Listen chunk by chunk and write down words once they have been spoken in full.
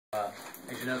As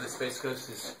you know, the Space Coast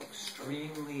is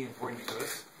extremely important to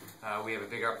us. We have a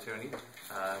big opportunity.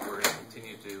 We're going to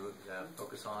continue to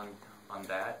focus on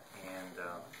that, and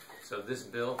so this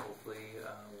bill hopefully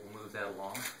will move that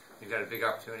along. We've got a big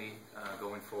opportunity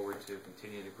going forward to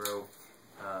continue to grow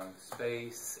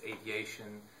space,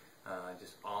 aviation,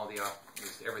 just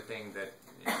everything that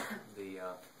the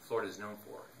Florida is known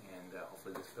for, and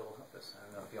hopefully this bill will help us. I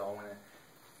don't know if you all want to.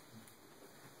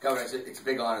 Governor, it's a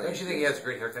big honor. Don't you think he has a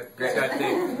great haircut?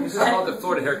 This is called the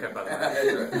Florida haircut, by the way.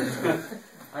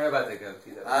 I don't know about the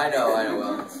goatee, though. I know.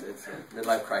 Well, it's a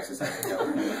midlife crisis, I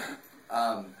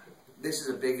think. This is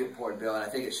a big, important bill, and I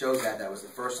think it shows that was the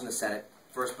first in the Senate,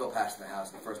 first bill passed in the House,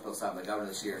 and the first bill signed by the governor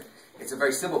this year. It's a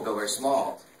very simple bill, very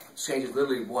small. It changes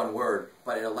literally one word,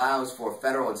 but it allows for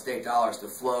federal and state dollars to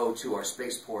flow to our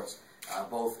spaceports,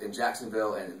 both in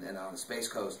Jacksonville and on the Space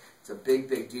Coast. It's a big,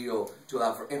 big deal to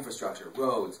allow for infrastructure,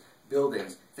 roads,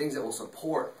 buildings, things that will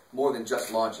support more than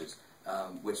just launches,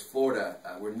 which Florida,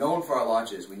 we're known for our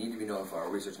launches. We need to be known for our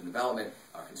research and development,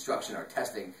 our construction, our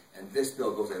testing, and this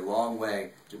bill goes a long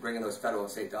way to bringing those federal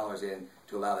and state dollars in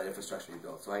to allow that infrastructure to be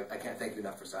built. So I can't thank you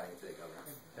enough for signing it today, Governor.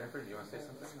 Jennifer, do you want to say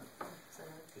something?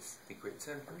 The great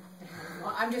Senator.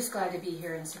 Well, I'm just glad to be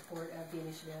here in support of the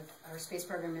initiative. Our space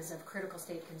program is of critical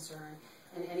state concern,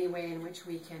 and any way in which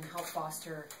we can help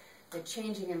foster the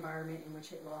changing environment in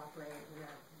which it will operate, we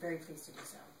are very pleased to do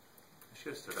so. I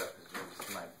should have stood up because it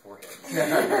was my forehead.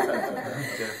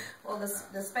 Well,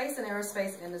 the space and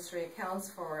aerospace industry accounts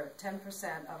for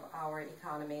 10% of our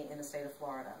economy in the state of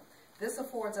Florida. This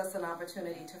affords us an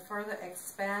opportunity to further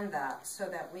expand that so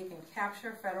that we can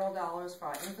capture federal dollars for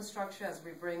our infrastructure as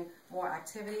we bring more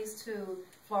activities to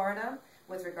Florida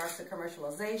with regards to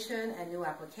commercialization and new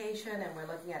application, and we're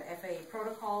looking at FAA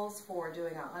protocols for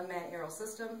doing our unmanned aerial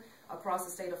system across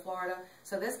the state of Florida.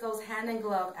 So this goes hand in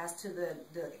glove as to the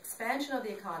expansion of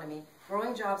the economy,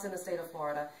 growing jobs in the state of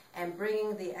Florida, and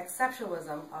bringing the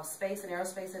exceptionalism of space and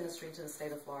aerospace industry to the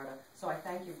state of Florida. So I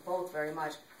thank you both very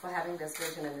much for having this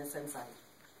vision and this insight.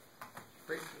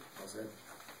 Great. Well said.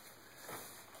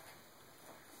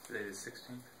 Today is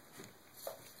 16th?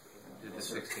 Did the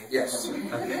 16th? Yes,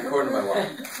 according to my watch.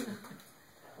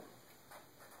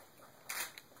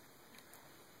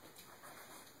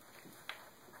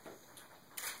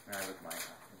 And I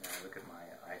look at my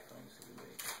iPhone so we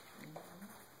wait.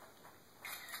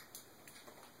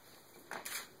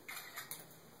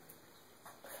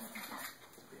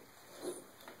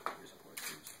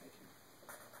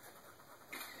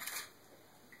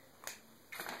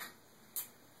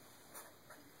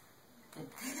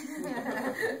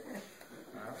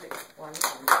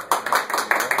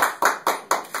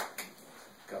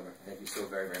 Governor, thank you so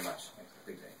very, very much.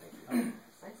 Big day. Thank you.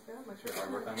 Thanks very much. Your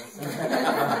hard work on this?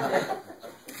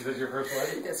 Is this your first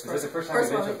one? Yes, is this the first time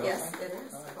first you've one, been to a bill yes, signing? it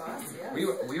is for us,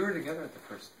 yes. We were together at the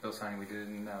first bill signing we did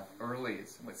in early.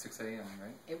 It's what, 6 a.m.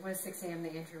 right? It was 6 a.m. the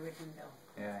Andrew Whitman bill.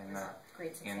 Yeah,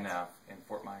 Great success. in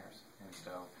Fort Myers. And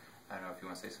so I don't know if you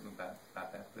want to say something about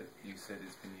that, but you said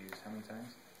it's been used how many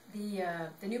times?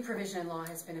 The new provision in law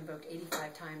has been invoked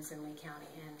 85 times in Lee County,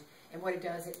 and what it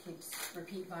does, it keeps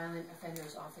repeat violent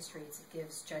offenders off the streets. It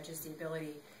gives judges the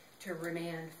ability to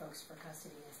remand folks for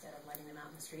custody instead of letting them out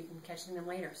in the street and catching them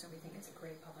later. So we think it's a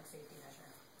great public safety measure.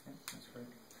 Okay, that's great.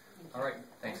 All right,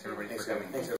 thanks everybody for coming.